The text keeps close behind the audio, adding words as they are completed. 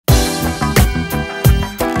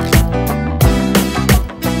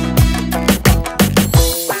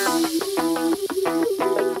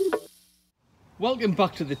Welcome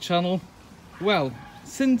back to the channel. Well,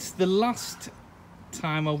 since the last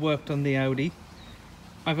time I worked on the Audi,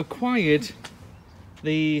 I've acquired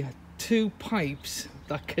the two pipes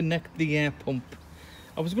that connect the air pump.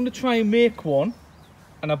 I was going to try and make one,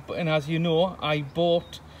 and as you know, I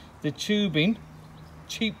bought the tubing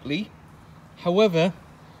cheaply. However,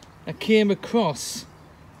 I came across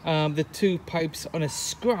the two pipes on a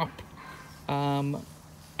scrap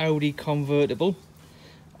Audi convertible.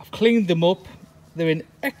 I've cleaned them up. They're in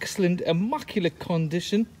excellent, immaculate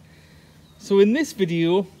condition. So in this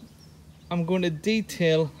video, I'm going to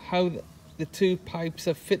detail how the two pipes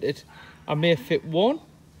are fitted. I may fit one,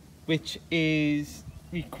 which is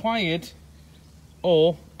required,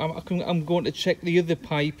 or I'm going to check the other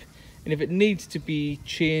pipe, and if it needs to be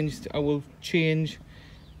changed, I will change.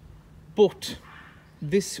 But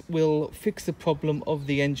this will fix the problem of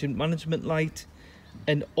the engine management light,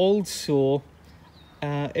 and also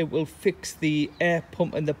it will fix the air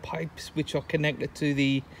pump and the pipes which are connected to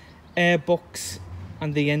the airbox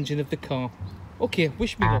and the engine of the car. Okay,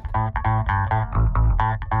 wish me luck.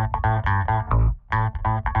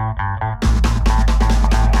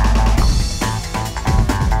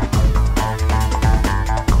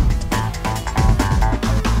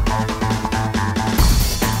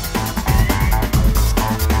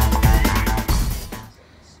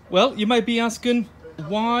 Well, you might be asking,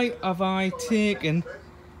 why have I taken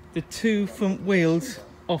the two front wheels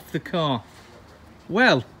off the car?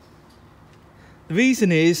 Well, the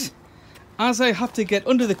reason is, as I have to get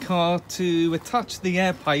under the car to attach the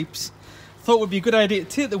air pipes, I thought it would be a good idea to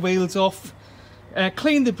take the wheels off,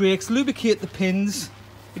 clean the brakes, lubricate the pins.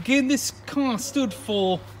 Again, this car stood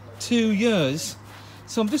for 2 years,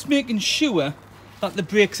 so I'm just making sure that the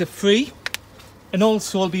brakes are free, and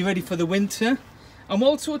also I'll be ready for the winter. I'm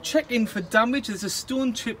also checking for damage. There's a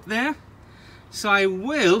stone chip there, so I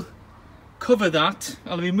will cover that.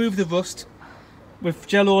 I'll remove the rust with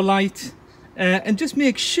Jello light and just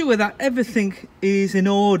make sure that everything is in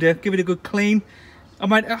order. Give it a good clean. I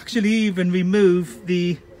might actually even remove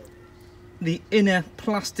the inner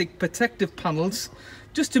plastic protective panels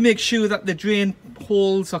just to make sure that the drain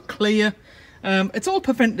holes are clear. It's all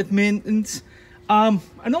preventative maintenance, and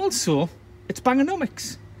also it's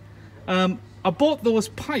Bangonomics. I bought those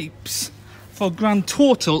pipes for a grand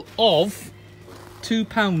total of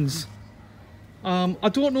 £2. I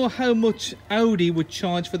don't know how much Audi would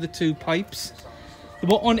charge for the two pipes. They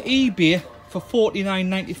were on eBay for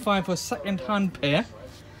 £49.95 for a second-hand pair,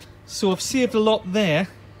 so I've saved a lot there.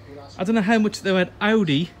 I don't know how much they're at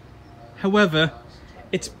Audi. However,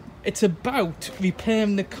 it's about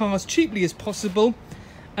repairing the car as cheaply as possible,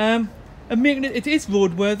 and making it is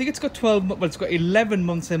roadworthy. It's got 12 months, well, it's got 11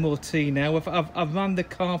 months MOT now. I've ran the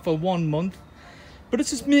car for 1 month, but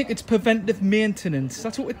it's preventive maintenance.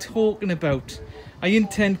 That's what we're talking about. I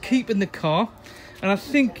intend keeping the car, and I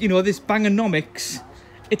think, you know, this Bangonomics,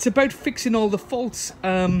 it's about fixing all the faults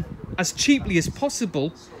as cheaply as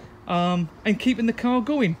possible, and keeping the car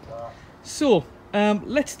going. So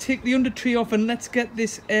let's take the undertree off and let's get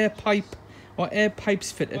this air pipe or air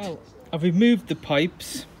pipes fitted. Well, I've removed the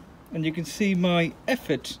pipes, and you can see my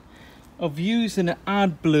effort of using an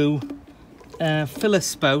AdBlue filler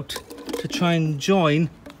spout to try and join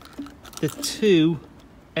the two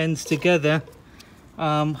ends together.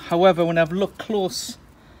 However, when I've looked closely,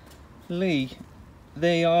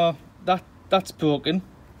 that's broken.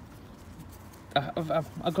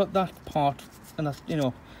 I got that part, and I, you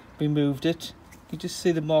know, removed it. You just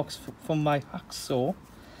see the marks from my hacksaw.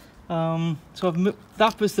 So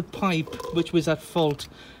that was the pipe which was at fault,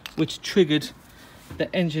 which triggered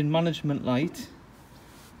the engine management light,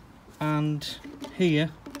 and here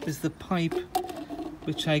is the pipe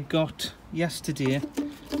which I got yesterday,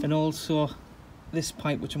 and also this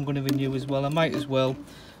pipe which I'm going to renew as well. I might as well.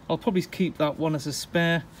 I'll probably keep that one as a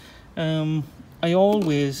spare. I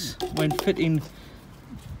always, when fitting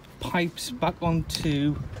pipes back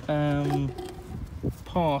onto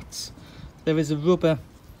parts, there is a rubber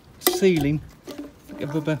sealing, like a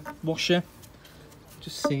rubber washer.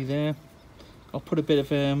 Just see there. I'll put a bit of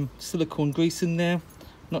silicone grease in there,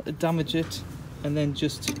 not to damage it, and then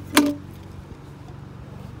just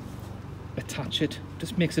attach it.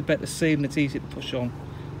 Just makes a better seal and it's easy to push on.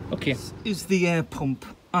 Okay, this is the air pump,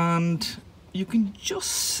 and you can just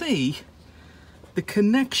see the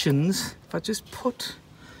connections. If I just put,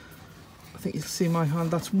 I think you'll see my hand,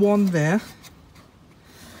 that's one there,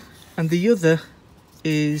 and the other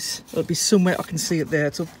is, it'll be somewhere, I can see it there,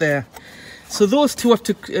 it's up there. So those two have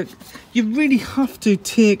to, you really have to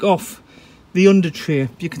take off the under tray.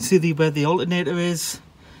 You can see where the alternator is,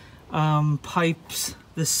 pipes,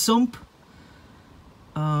 the sump,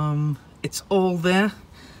 it's all there.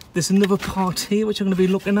 There's another part here which I'm going to be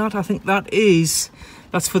looking at. I think that's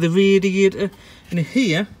for the radiator. And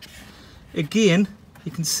here, again,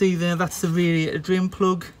 you can see there, that's the radiator drain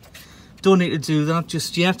plug. Don't need to do that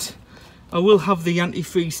just yet. I will have the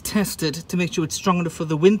antifreeze tested to make sure it's strong enough for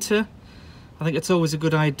the winter. I think it's always a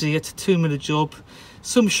good idea. It's a 2-minute job.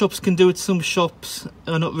 Some shops can do it, some shops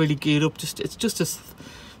are not really geared up. It's just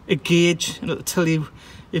a gauge, and it'll tell you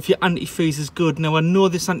if your antifreeze is good. Now, I know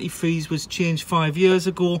this antifreeze was changed 5 years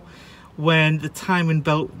ago when the timing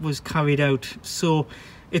belt was carried out. So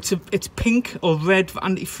it's pink or red for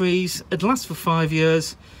antifreeze. It lasts for 5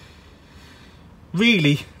 years.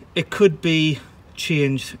 Really, it could be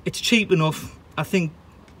changed. It's cheap enough. I think,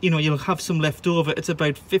 you know, you'll have some left over. It's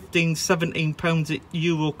about 15, 17 pounds at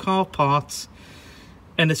Euro car parts.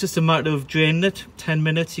 And it's just a matter of draining it. 10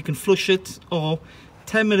 minutes, you can flush it, or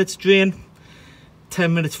 10 minutes drain,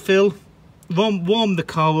 10 minutes fill, warm the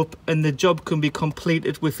car up, and the job can be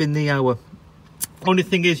completed within the hour. Only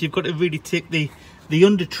thing is, you've got to really take the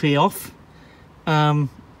under tray off, and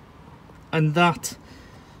that,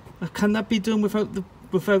 can that be done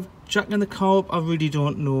without jacking the car up? I really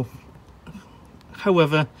don't know.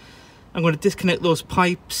 However, I'm going to disconnect those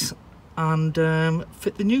pipes and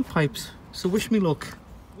fit the new pipes. So wish me luck.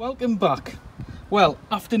 Welcome back. Well,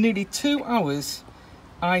 after nearly 2 hours,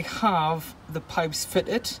 I have the pipes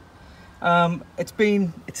fitted.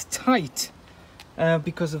 It's tight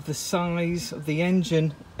because of the size of the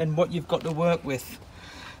engine and what you've got to work with.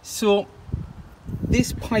 So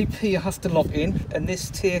this pipe here has to lock in, and this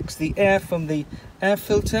takes the air from the air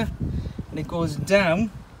filter and it goes down.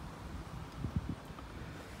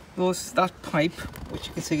 That pipe, which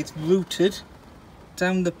you can see it's routed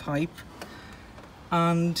down the pipe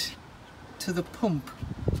and to the pump,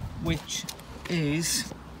 which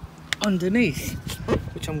is underneath,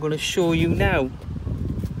 which I'm going to show you now.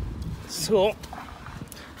 So,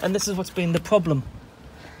 and this is what's been the problem.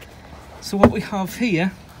 So what we have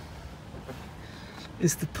here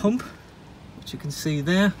is the pump, which you can see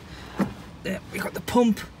there. There we've got the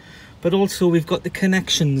pump, but also we've got the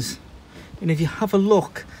connections. And if you have a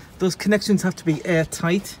look, those connections have to be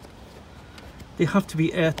airtight. They have to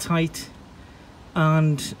be airtight.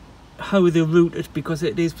 And how they're routed, because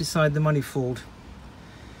it is beside the manifold,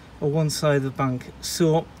 or one side of the bank.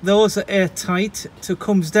 So those are airtight. So it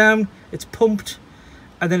comes down, it's pumped,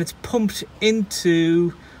 and then it's pumped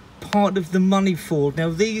into part of the manifold. Now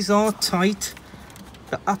these are tight.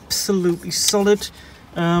 They're absolutely solid.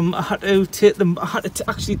 I had to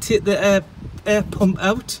actually take the air pump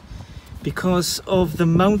out because of the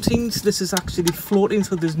mountings. This is actually floating,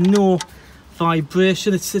 so there's no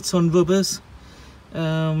vibration. It sits on rubbers.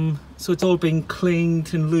 So it's all been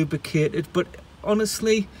cleaned and lubricated, but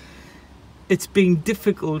honestly, it's been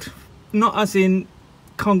difficult. Not as in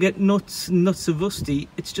can't get nuts are rusty,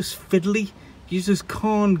 it's just fiddly. You just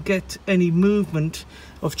can't get any movement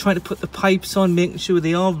of trying to put the pipes on, making sure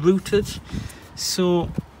they are routed. So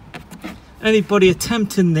anybody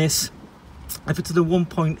attempting this, if it's a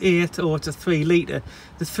 1.8 or it's a 3 litre,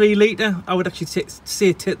 the 3 litre, I would actually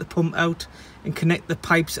take the pump out and connect the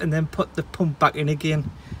pipes and then put the pump back in again,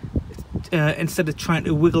 instead of trying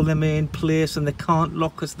to wiggle them in place, and they can't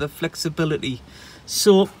lock because of the flexibility.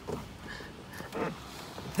 So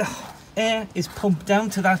the air is pumped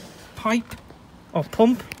down to that pipe or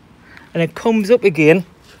pump, and it comes up again,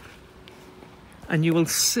 and you will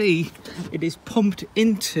see it is pumped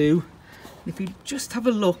into, if you just have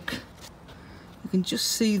a look, you can just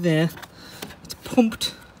see there, it's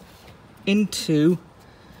pumped into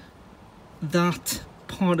that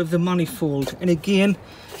part of the manifold. And again,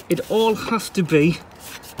 it all has to be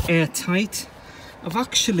airtight.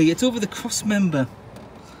 It's over the cross member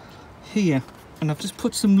here, and I've just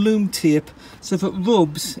put some loom tape, so if it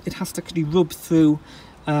rubs, it has to actually rub through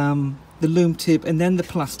the loom tape and then the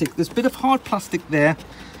plastic. There's a bit of hard plastic there,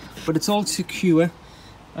 but it's all secure.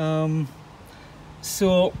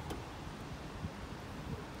 So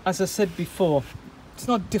as I said before, it's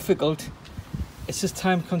not difficult. It's just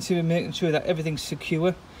time consuming, making sure that everything's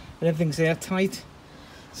secure and everything's airtight.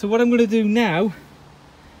 So what I'm going to do now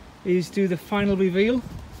is do the final reveal.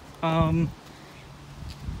 I'm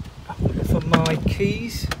looking for my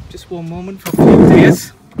keys. Just one moment for a few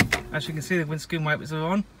days. As you can see, the windscreen wipers are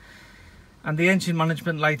on and the engine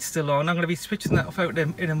management light's still on. I'm going to be switching that off out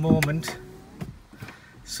in a moment.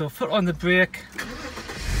 So foot on the brake,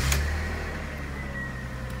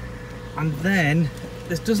 and then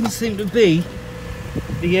there doesn't seem to be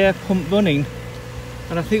the air pump running,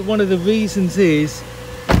 and I think one of the reasons is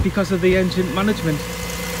because of the engine management.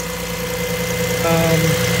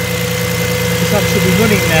 It's actually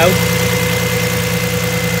running now.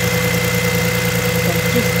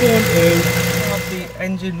 just going to start the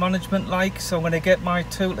engine management light, so I'm going to get my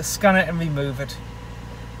tool to scan it and remove it.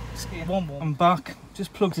 I'm back,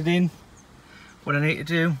 just plugged it in. What I need to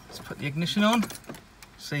do is put the ignition on.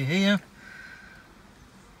 See here.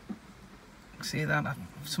 See that?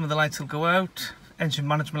 Some of the lights will go out. Engine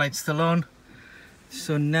management light's still on.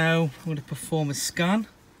 So now I'm going to perform a scan.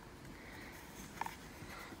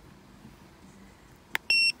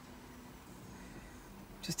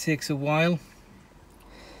 Just takes a while.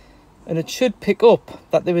 And it should pick up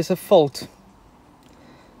that there is a fault.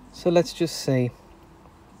 So let's just see.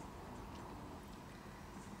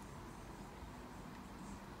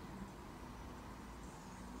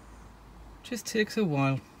 Just takes a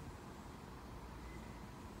while.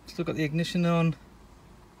 Still got the ignition on.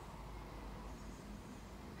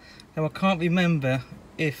 Now I can't remember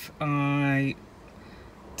if I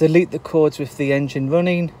delete the cords with the engine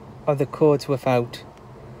running or the cords without.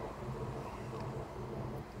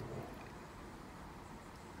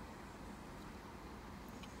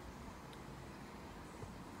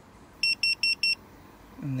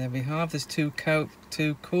 And there we have, there's two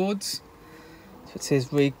cords. So it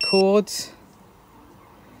says read cords.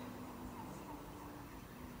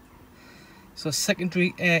 So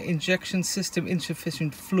secondary air injection system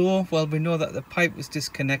insufficient flow. Well, we know that the pipe was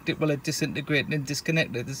disconnected. Well, it disintegrated and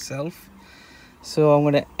disconnected itself. So I'm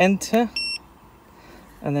going to enter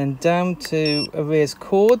and then down to erase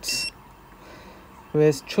cords.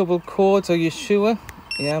 Erase troubled cords. Are you sure?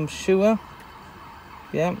 Yeah, I'm sure.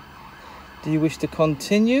 Yeah. Do you wish to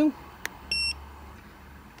continue?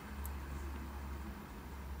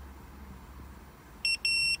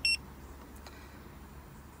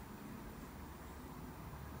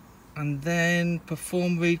 And then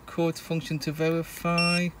perform read cords function to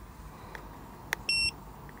verify.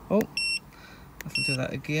 Oh, I have to do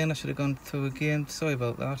that again. I should have gone through again. Sorry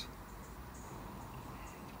about that.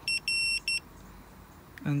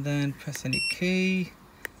 And then press any key.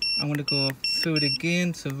 I'm going to go through it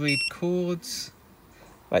again. So read cords.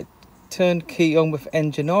 Right, turn key on with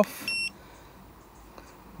engine off.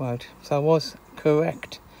 Right, so I was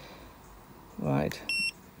correct. Right.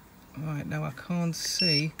 Right, now I can't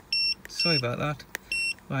see. Sorry about that.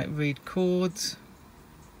 Right, read cords.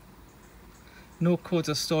 No cords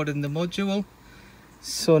are stored in the module.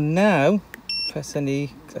 So now, press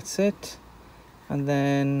any, that's it. And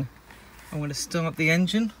then I'm going to start the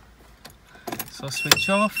engine. So switch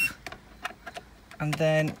off. And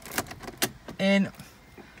then in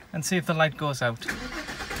and see if the light goes out.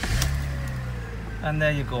 And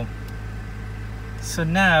there you go. So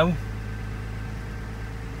now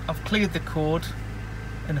I've cleared the cord.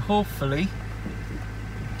 And hopefully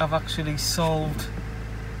I've actually solved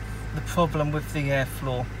the problem with the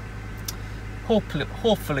airflow.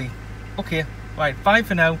 Hopefully. Okay, right, bye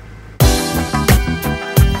for now.